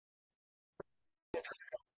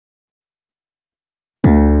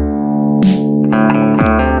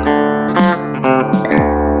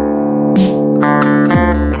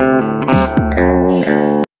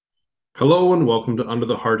Hello and welcome to Under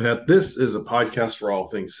the Hard Hat. This is a podcast for all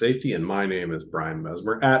things safety, and my name is Brian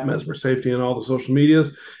Mesmer at Mesmer Safety on all the social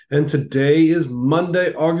medias. And today is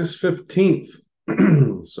Monday, August 15th.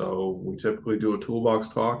 So we typically do a toolbox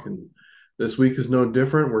talk, and this week is no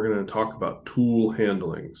different. We're going to talk about tool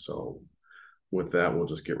handling. So with that, we'll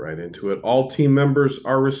just get right into it. All team members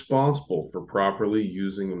are responsible for properly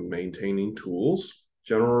using and maintaining tools.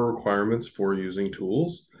 General requirements for using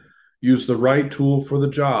tools. Use the right tool for the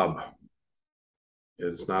job.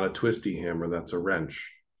 It's not a twisty hammer, that's a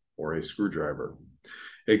wrench or a screwdriver.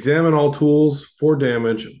 Examine all tools for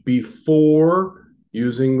damage before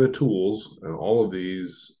using the tools, and all of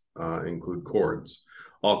these include cords.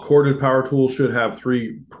 All corded power tools should have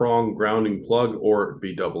 3-prong grounding plug or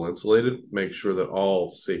be double insulated. Make sure that all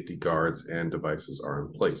safety guards and devices are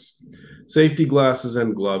in place. Safety glasses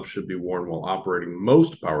and gloves should be worn while operating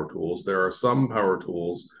most power tools. There are some power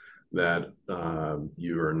tools that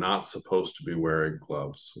you are not supposed to be wearing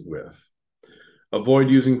gloves with. Avoid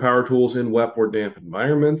using power tools in wet or damp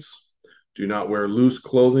environments. Do not wear loose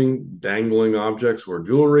clothing, dangling objects, or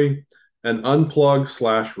jewelry. And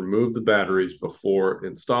unplug/remove the batteries before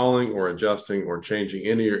installing or adjusting or changing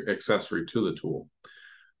any accessory to the tool.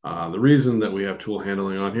 The reason that we have tool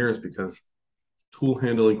handling on here is because tool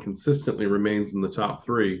handling consistently remains in the top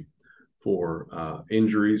 3 for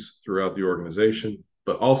injuries throughout the organization.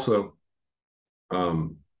 But also,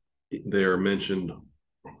 they are mentioned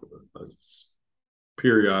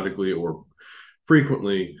periodically or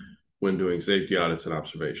frequently when doing safety audits and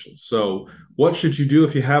observations. So what should you do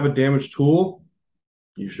if you have a damaged tool?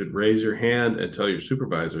 You should raise your hand and tell your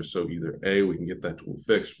supervisor, so either A, we can get that tool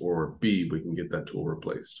fixed, or B, we can get that tool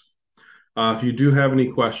replaced. If you do have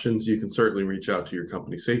any questions, you can certainly reach out to your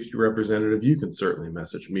company safety representative. You can certainly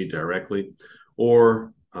message me directly,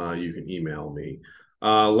 or you can email me.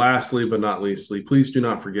 Lastly, but not leastly, please do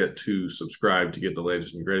not forget to subscribe to get the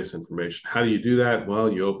latest and greatest information. How do you do that?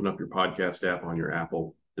 Well, you open up your podcast app on your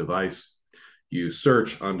Apple device, you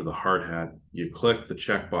search Under the Hard Hat, you click the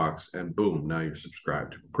checkbox, and boom, now you're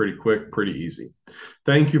subscribed. Pretty quick, pretty easy.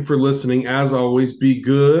 Thank you for listening. As always, be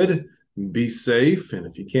good, be safe, and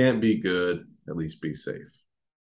if you can't be good, at least be safe.